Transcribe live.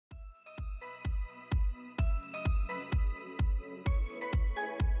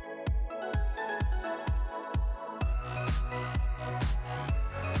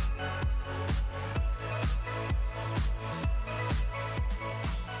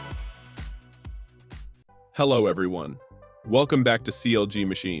Hello everyone. Welcome back to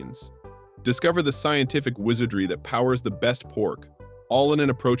clgmachines. Discover the scientific wizardry that powers the best pork, all in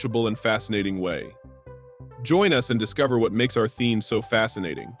an approachable and fascinating way. Join us and discover what makes our theme so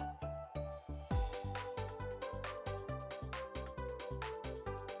fascinating.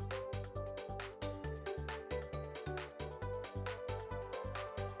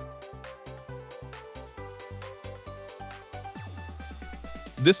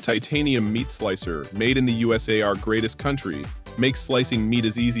 This titanium meat slicer, made in the USA, our greatest country, makes slicing meat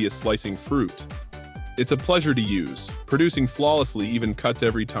as easy as slicing fruit. It's a pleasure to use, producing flawlessly even cuts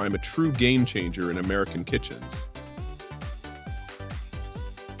every time, a true game changer in American kitchens.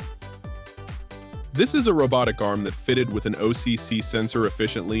 This is a robotic arm that fitted with an OCC sensor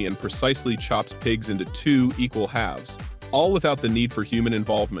efficiently and precisely chops pigs into two equal halves, all without the need for human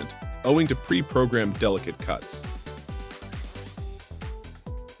involvement, owing to pre-programmed delicate cuts.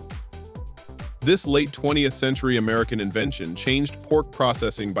 This late 20th century American invention changed pork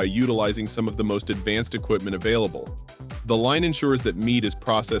processing by utilizing some of the most advanced equipment available. The line ensures that meat is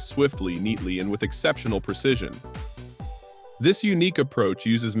processed swiftly, neatly, and with exceptional precision. This unique approach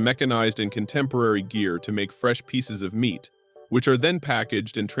uses mechanized and contemporary gear to make fresh pieces of meat, which are then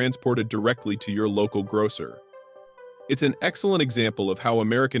packaged and transported directly to your local grocer. It's an excellent example of how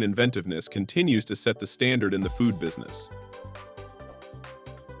American inventiveness continues to set the standard in the food business.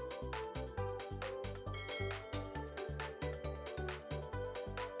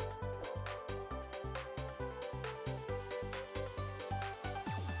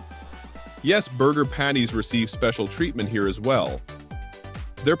 Yes, burger patties receive special treatment here as well.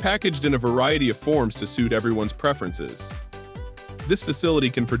 They're packaged in a variety of forms to suit everyone's preferences. This facility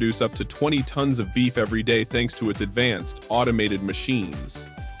can produce up to 20 tons of beef every day thanks to its advanced, automated machines.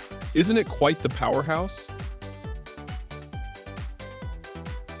 Isn't it quite the powerhouse?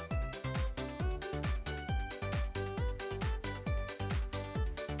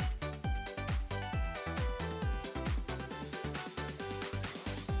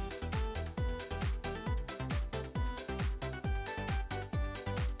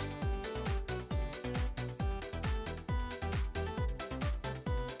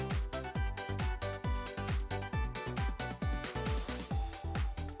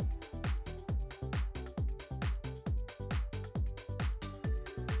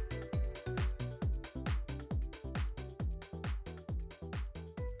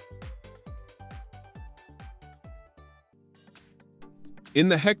 In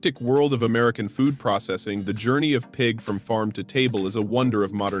the hectic world of American food processing, the journey of pig from farm to table is a wonder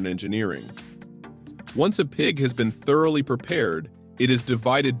of modern engineering. Once a pig has been thoroughly prepared, it is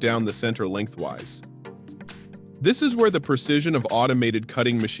divided down the center lengthwise. This is where the precision of automated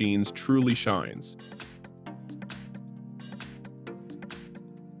cutting machines truly shines.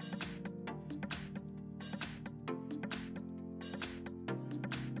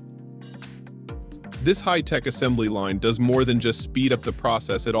 This high-tech assembly line does more than just speed up the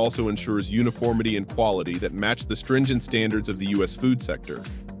process, it also ensures uniformity and quality that match the stringent standards of the U.S. food sector.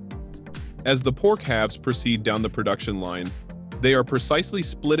 As the pork halves proceed down the production line, they are precisely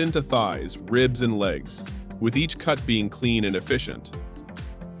split into thighs, ribs, and legs, with each cut being clean and efficient.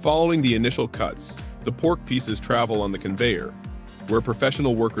 Following the initial cuts, the pork pieces travel on the conveyor, where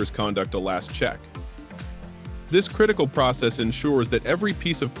professional workers conduct a last check. This critical process ensures that every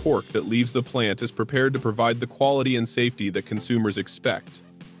piece of pork that leaves the plant is prepared to provide the quality and safety that consumers expect.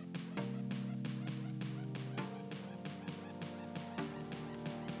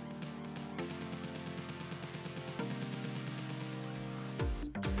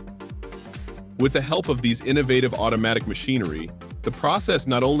 With the help of these innovative automatic machinery, the process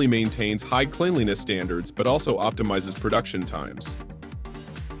not only maintains high cleanliness standards but also optimizes production times.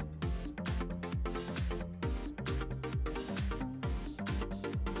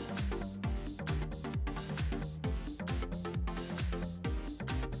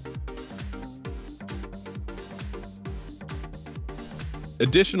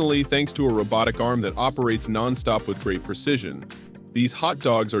 Additionally, thanks to a robotic arm that operates non-stop with great precision, these hot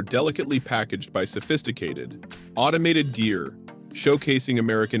dogs are delicately packaged by sophisticated, automated gear, showcasing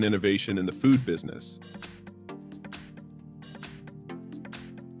American innovation in the food business.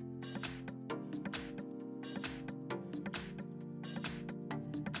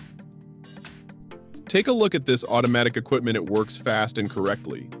 Take a look at this automatic equipment. It works fast and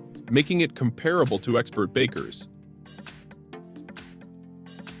correctly, making it comparable to expert bakers.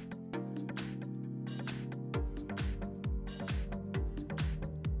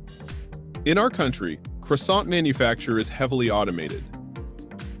 In our country, croissant manufacture is heavily automated.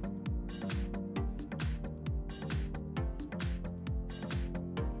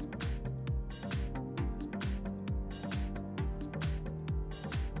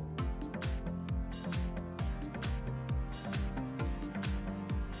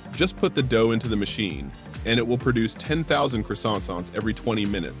 Just put the dough into the machine, and it will produce 10,000 croissants every 20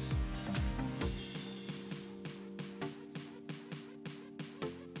 minutes.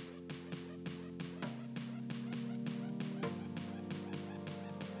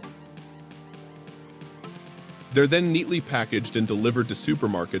 They're then neatly packaged and delivered to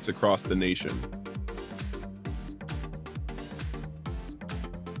supermarkets across the nation.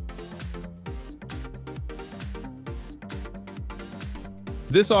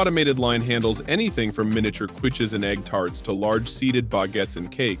 This automated line handles anything from miniature quiches and egg tarts to large seeded baguettes and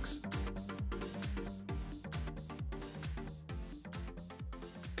cakes,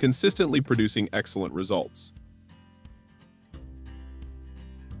 consistently producing excellent results.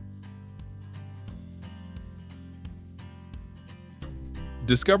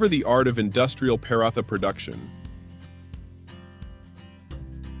 Discover the art of industrial paratha production.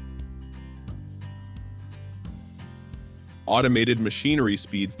 Automated machinery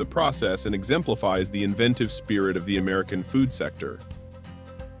speeds the process and exemplifies the inventive spirit of the American food sector.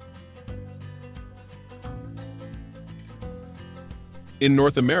 In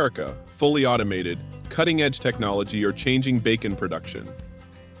North America, fully automated, cutting-edge technology are changing bacon production.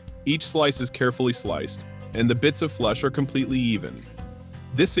 Each slice is carefully sliced, and the bits of flesh are completely even.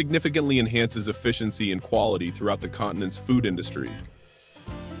 This significantly enhances efficiency and quality throughout the continent's food industry.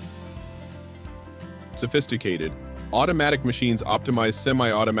 Sophisticated, automatic machines optimize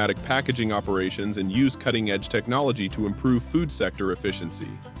semi-automatic packaging operations and use cutting-edge technology to improve food sector efficiency.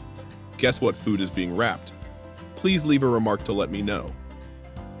 Guess what food is being wrapped? Please leave a remark to let me know.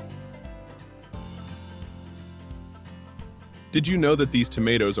 Did you know that these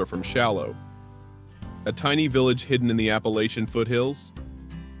tomatoes are from Shallow, a tiny village hidden in the Appalachian foothills?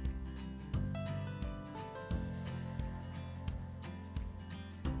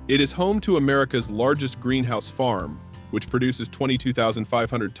 It is home to America's largest greenhouse farm, which produces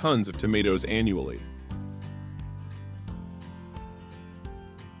 22,500 tons of tomatoes annually.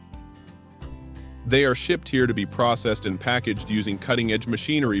 They are shipped here to be processed and packaged using cutting-edge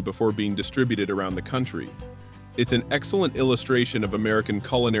machinery before being distributed around the country. It's an excellent illustration of American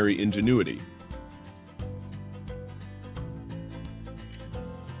culinary ingenuity.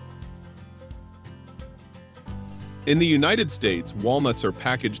 In the United States, walnuts are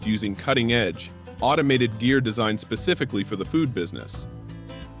packaged using cutting-edge, automated gear designed specifically for the food business.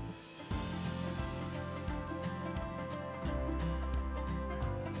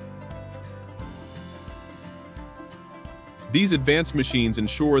 These advanced machines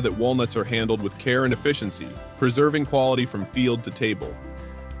ensure that walnuts are handled with care and efficiency, preserving quality from field to table.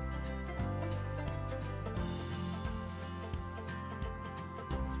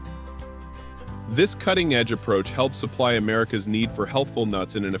 This cutting-edge approach helps supply America's need for healthful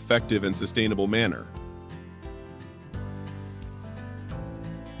nuts in an effective and sustainable manner.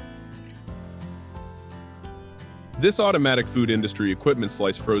 This automatic food industry equipment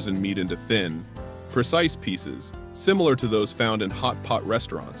slices frozen meat into thin, precise pieces, similar to those found in hot pot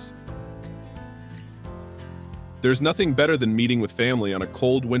restaurants. There's nothing better than meeting with family on a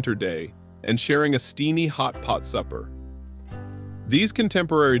cold winter day and sharing a steamy hot pot supper. These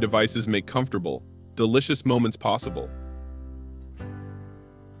contemporary devices make comfortable, delicious moments possible.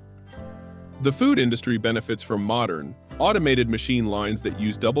 The food industry benefits from modern, automated machine lines that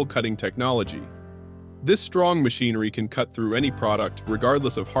use double cutting technology. This strong machinery can cut through any product,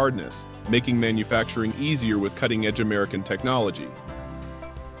 regardless of hardness, making manufacturing easier with cutting-edge American technology.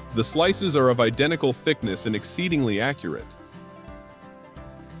 The slices are of identical thickness and exceedingly accurate.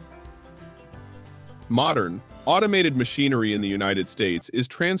 Modern, automated machinery in the United States is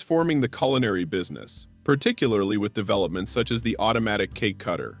transforming the culinary business, particularly with developments such as the automatic cake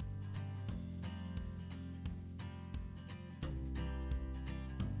cutter.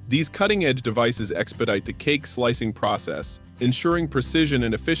 These cutting-edge devices expedite the cake slicing process, ensuring precision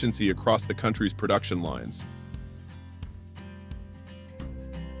and efficiency across the country's production lines.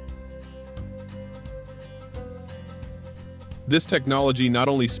 This technology not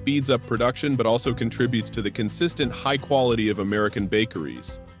only speeds up production but also contributes to the consistent high quality of American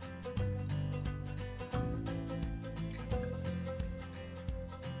bakeries.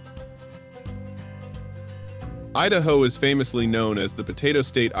 Idaho is famously known as the Potato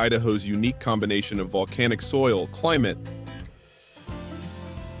State. Idaho's unique combination of volcanic soil, climate,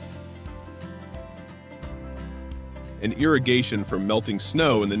 and irrigation from melting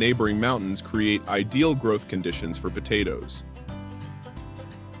snow in the neighboring mountains create ideal growth conditions for potatoes.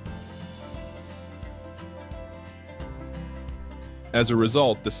 As a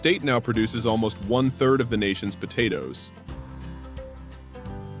result, the state now produces almost 1/3 of the nation's potatoes.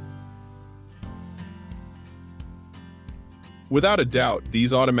 Without a doubt,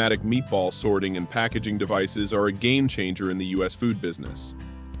 these automatic meatball sorting and packaging devices are a game changer in the US food business.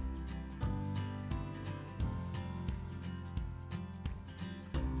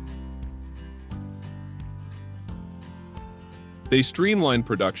 They streamline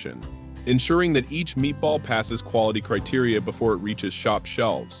production, ensuring that each meatball passes quality criteria before it reaches shop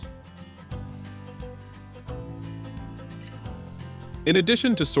shelves. In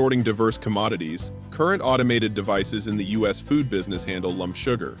addition to sorting diverse commodities, current automated devices in the US food business handle lump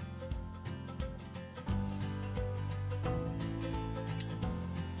sugar.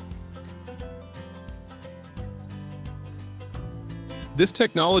 This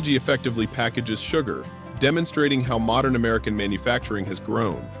technology effectively packages sugar, demonstrating how modern American manufacturing has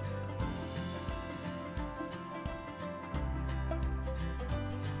grown.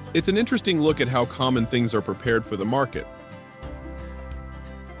 It's an interesting look at how common things are prepared for the market.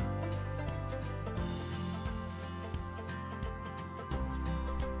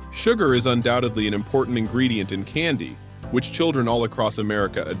 Sugar is undoubtedly an important ingredient in candy, which children all across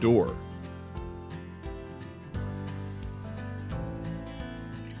America adore.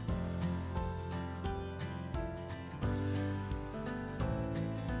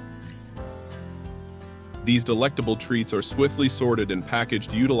 These delectable treats are swiftly sorted and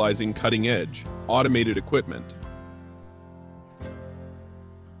packaged utilizing cutting-edge, automated equipment.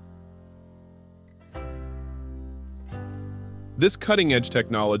 This cutting-edge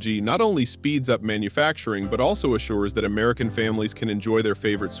technology not only speeds up manufacturing but also assures that American families can enjoy their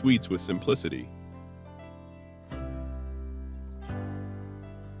favorite sweets with simplicity.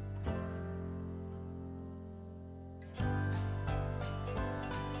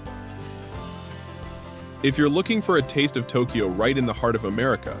 If you're looking for a taste of Tokyo right in the heart of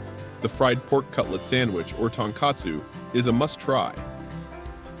America, the fried pork cutlet sandwich, or tonkatsu, is a must-try.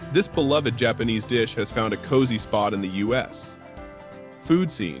 This beloved Japanese dish has found a cozy spot in the US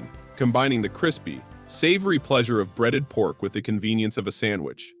food scene, combining the crispy, savory pleasure of breaded pork with the convenience of a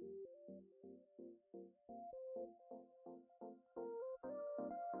sandwich.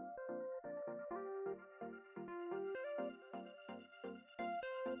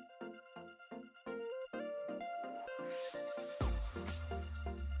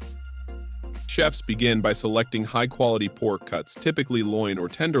 Chefs begin by selecting high-quality pork cuts, typically loin or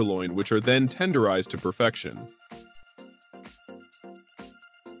tenderloin, which are then tenderized to perfection.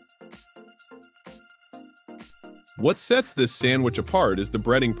 What sets this sandwich apart is the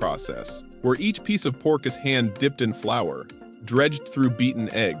breading process, where each piece of pork is hand-dipped in flour, dredged through beaten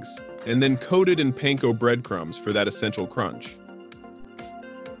eggs, and then coated in panko breadcrumbs for that essential crunch.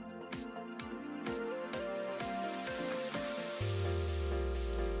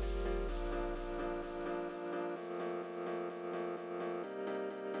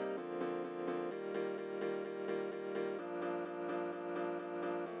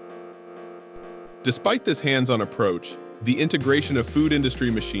 Despite this hands-on approach, the integration of food industry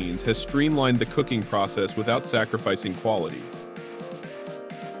machines has streamlined the cooking process without sacrificing quality.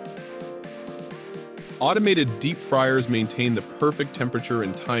 Automated deep fryers maintain the perfect temperature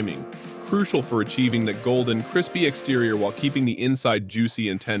and timing, crucial for achieving that golden, crispy exterior while keeping the inside juicy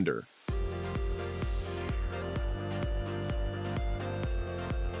and tender.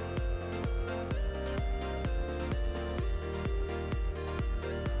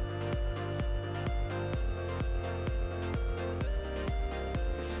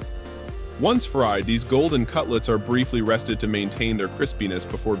 Once fried, these golden cutlets are briefly rested to maintain their crispiness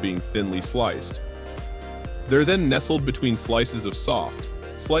before being thinly sliced. They're then nestled between slices of soft,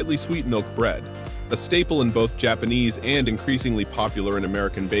 slightly sweet milk bread, a staple in both Japanese and increasingly popular in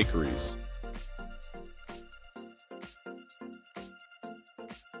American bakeries.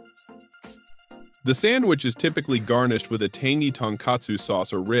 The sandwich is typically garnished with a tangy tonkatsu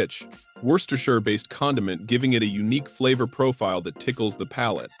sauce or rich, Worcestershire-based condiment, giving it a unique flavor profile that tickles the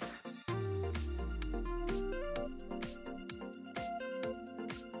palate.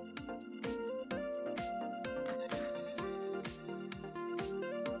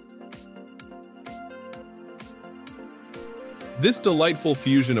 This delightful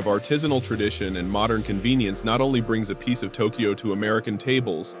fusion of artisanal tradition and modern convenience not only brings a piece of Tokyo to American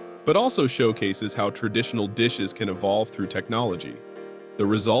tables, but also showcases how traditional dishes can evolve through technology. The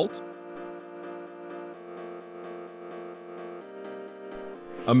result?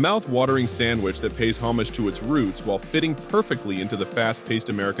 A mouth-watering sandwich that pays homage to its roots while fitting perfectly into the fast-paced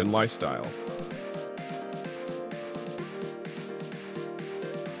American lifestyle.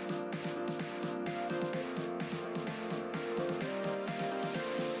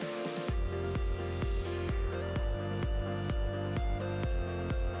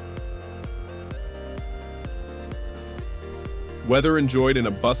 Whether enjoyed in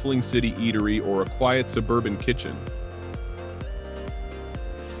a bustling city eatery or a quiet suburban kitchen,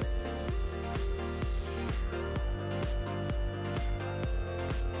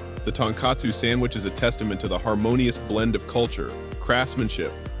 the tonkatsu sandwich is a testament to the harmonious blend of culture,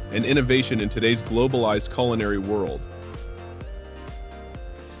 craftsmanship, and innovation in today's globalized culinary world.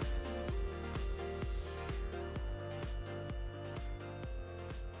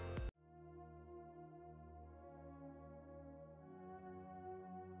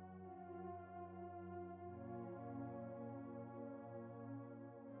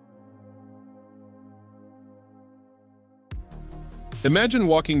 Imagine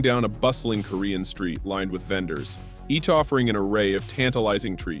walking down a bustling Korean street lined with vendors, each offering an array of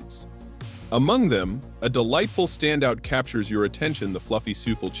tantalizing treats. Among them, a delightful standout captures your attention: the fluffy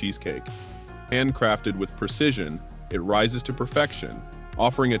souffle cheesecake. Handcrafted with precision, it rises to perfection,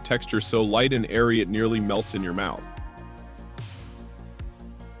 offering a texture so light and airy it nearly melts in your mouth.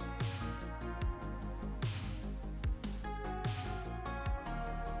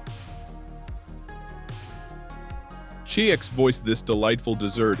 Chiek's voice, this delightful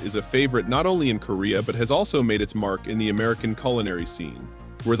dessert, is a favorite not only in Korea but has also made its mark in the American culinary scene,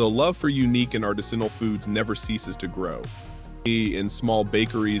 where the love for unique and artisanal foods never ceases to grow. In small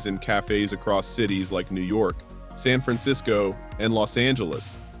bakeries and cafes across cities like New York, San Francisco, and Los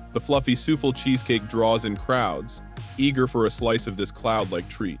Angeles, the fluffy souffle cheesecake draws in crowds, eager for a slice of this cloud-like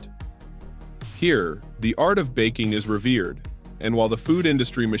treat. Here, the art of baking is revered, and while the food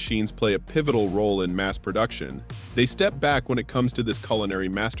industry machines play a pivotal role in mass production, they step back when it comes to this culinary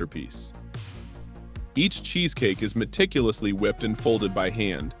masterpiece. Each cheesecake is meticulously whipped and folded by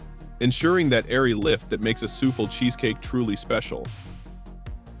hand, ensuring that airy lift that makes a souffle cheesecake truly special.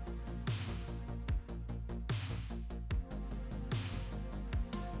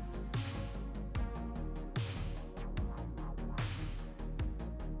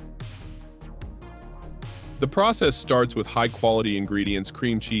 The process starts with high-quality ingredients: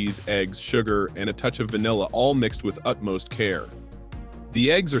 cream cheese, eggs, sugar, and a touch of vanilla, all mixed with utmost care.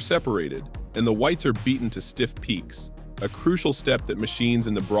 The eggs are separated, and the whites are beaten to stiff peaks, a crucial step that machines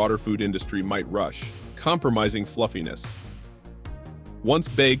in the broader food industry might rush, compromising fluffiness. Once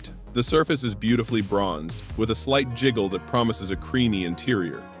baked, the surface is beautifully bronzed, with a slight jiggle that promises a creamy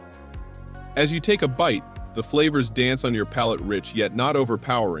interior. As you take a bite, the flavors dance on your palate, rich yet not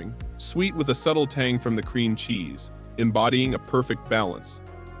overpowering, sweet with a subtle tang from the cream cheese, embodying a perfect balance.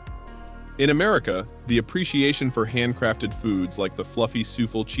 In America, the appreciation for handcrafted foods like the fluffy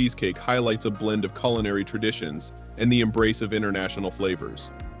souffle cheesecake highlights a blend of culinary traditions and the embrace of international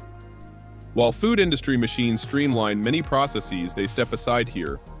flavors. While food industry machines streamline many processes, they step aside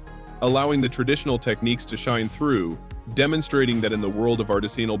here, allowing the traditional techniques to shine through, demonstrating that in the world of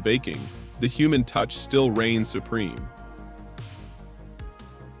artisanal baking, the human touch still reigns supreme.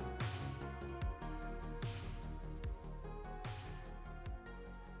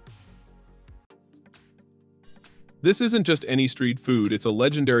 This isn't just any street food, it's a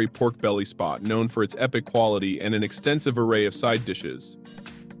legendary pork belly spot known for its epic quality and an extensive array of side dishes.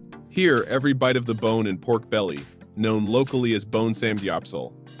 Here, every bite of the bone in pork belly, known locally as bone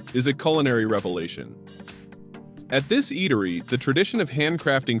samgyeopsal, is a culinary revelation. At this eatery, the tradition of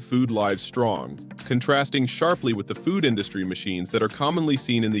handcrafting food lives strong, contrasting sharply with the food industry machines that are commonly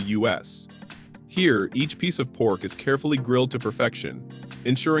seen in the US. Here, each piece of pork is carefully grilled to perfection,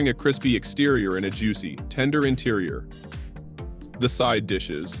 ensuring a crispy exterior and a juicy, tender interior. The side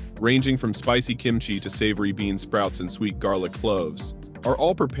dishes, ranging from spicy kimchi to savory bean sprouts and sweet garlic cloves, are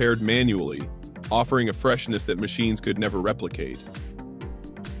all prepared manually, offering a freshness that machines could never replicate.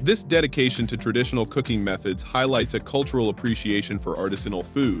 This dedication to traditional cooking methods highlights a cultural appreciation for artisanal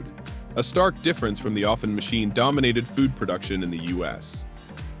food, a stark difference from the often machine-dominated food production in the US.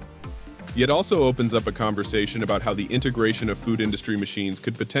 Yet also opens up a conversation about how the integration of food industry machines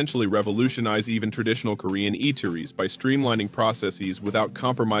could potentially revolutionize even traditional Korean eateries by streamlining processes without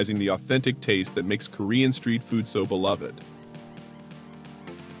compromising the authentic taste that makes Korean street food so beloved.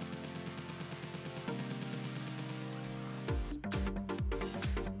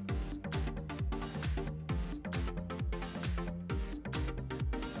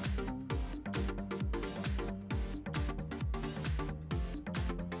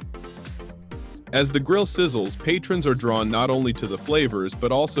 As the grill sizzles, patrons are drawn not only to the flavors but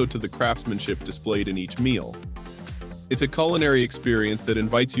also to the craftsmanship displayed in each meal. It's a culinary experience that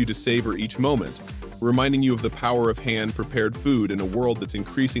invites you to savor each moment, reminding you of the power of hand-prepared food in a world that's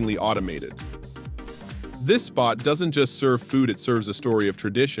increasingly automated. This spot doesn't just serve food, it serves a story of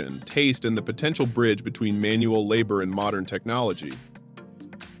tradition, taste, and the potential bridge between manual labor and modern technology.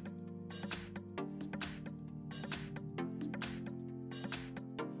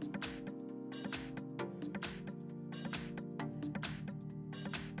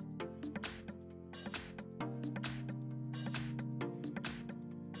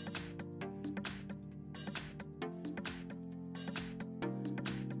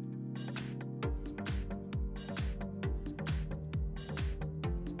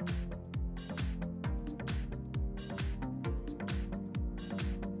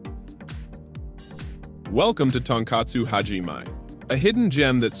 Welcome to Tonkatsu Hajime, a hidden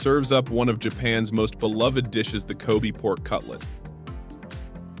gem that serves up one of Japan's most beloved dishes, the Kobe pork cutlet.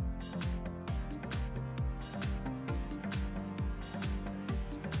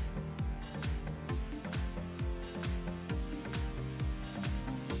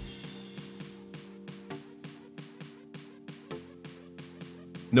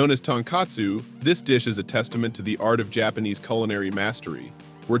 Known as tonkatsu, this dish is a testament to the art of Japanese culinary mastery,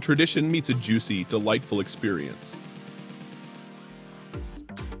 where tradition meets a juicy, delightful experience.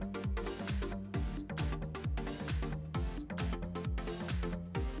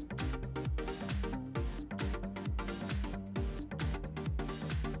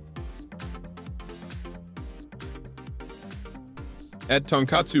 At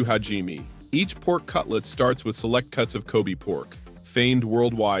Tonkatsu Hajime, each pork cutlet starts with select cuts of Kobe pork, famed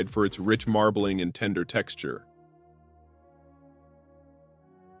worldwide for its rich marbling and tender texture.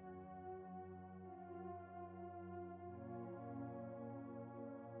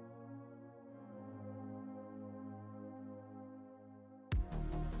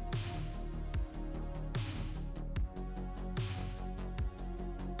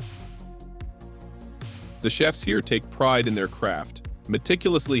 The chefs here take pride in their craft,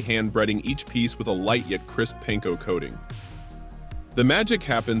 meticulously hand-breading each piece with a light yet crisp panko coating. The magic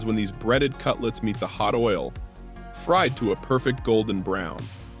happens when these breaded cutlets meet the hot oil, fried to a perfect golden brown.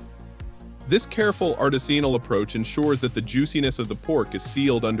 This careful artisanal approach ensures that the juiciness of the pork is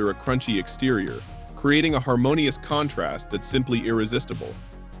sealed under a crunchy exterior, creating a harmonious contrast that's simply irresistible.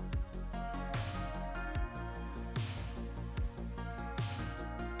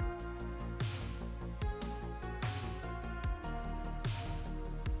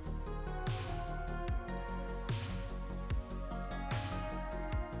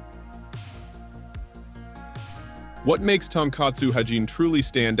 What makes Tonkatsu Hajime truly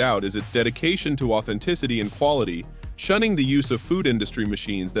stand out is its dedication to authenticity and quality, shunning the use of food industry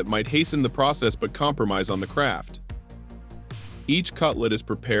machines that might hasten the process but compromise on the craft. Each cutlet is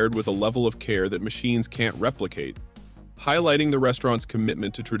prepared with a level of care that machines can't replicate, highlighting the restaurant's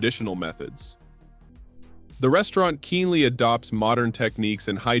commitment to traditional methods. The restaurant keenly adopts modern techniques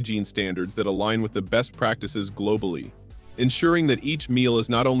and hygiene standards that align with the best practices globally, ensuring that each meal is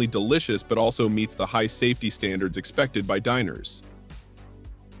not only delicious but also meets the high safety standards expected by diners.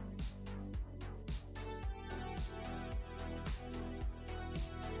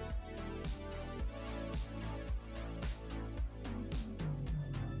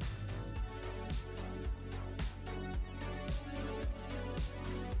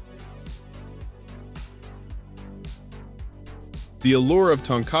 The allure of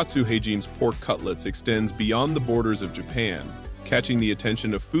Tonkatsu Hajime's pork cutlets extends beyond the borders of Japan, catching the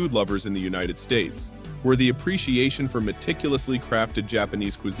attention of food lovers in the United States, where the appreciation for meticulously crafted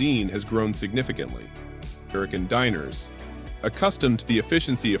Japanese cuisine has grown significantly. American diners, accustomed to the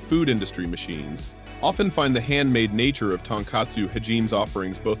efficiency of food industry machines, often find the handmade nature of Tonkatsu Hajime's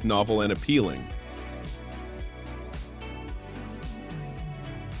offerings both novel and appealing.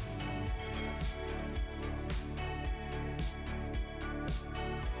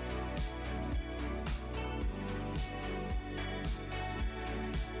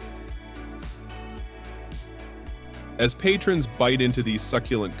 As patrons bite into these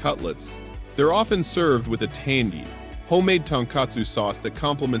succulent cutlets, they're often served with a tangy, homemade tonkatsu sauce that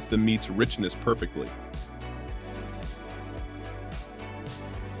complements the meat's richness perfectly.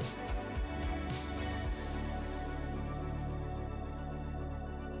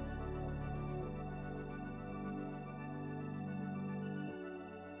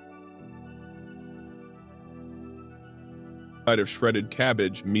 Side of shredded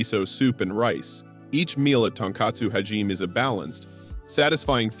cabbage, miso soup, and rice, each meal at Tonkatsu Hajime is a balanced,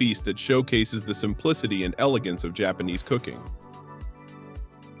 satisfying feast that showcases the simplicity and elegance of Japanese cooking.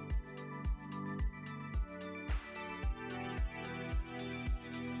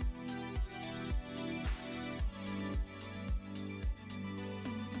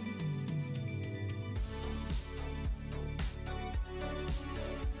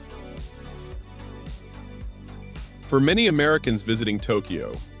 For many Americans visiting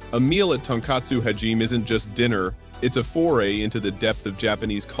Tokyo, a meal at Tonkatsu Hajime isn't just dinner, it's a foray into the depth of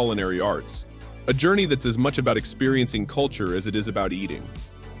Japanese culinary arts, a journey that's as much about experiencing culture as it is about eating.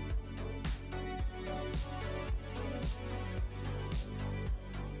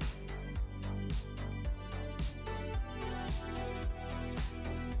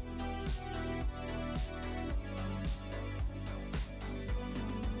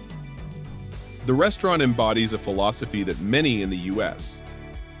 The restaurant embodies a philosophy that many in the U.S.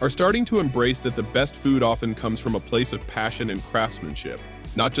 are starting to embrace, that the best food often comes from a place of passion and craftsmanship,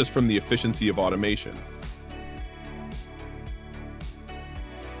 not just from the efficiency of automation.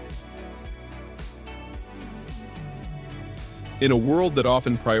 In a world that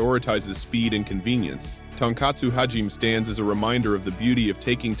often prioritizes speed and convenience, tonkatsu hajime stands as a reminder of the beauty of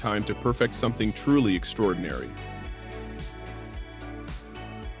taking time to perfect something truly extraordinary.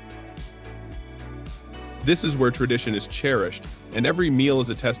 This is where tradition is cherished, and every meal is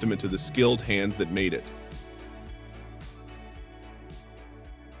a testament to the skilled hands that made it.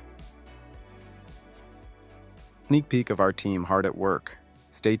 Sneak peek of our team hard at work.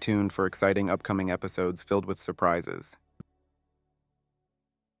 Stay tuned for exciting upcoming episodes filled with surprises.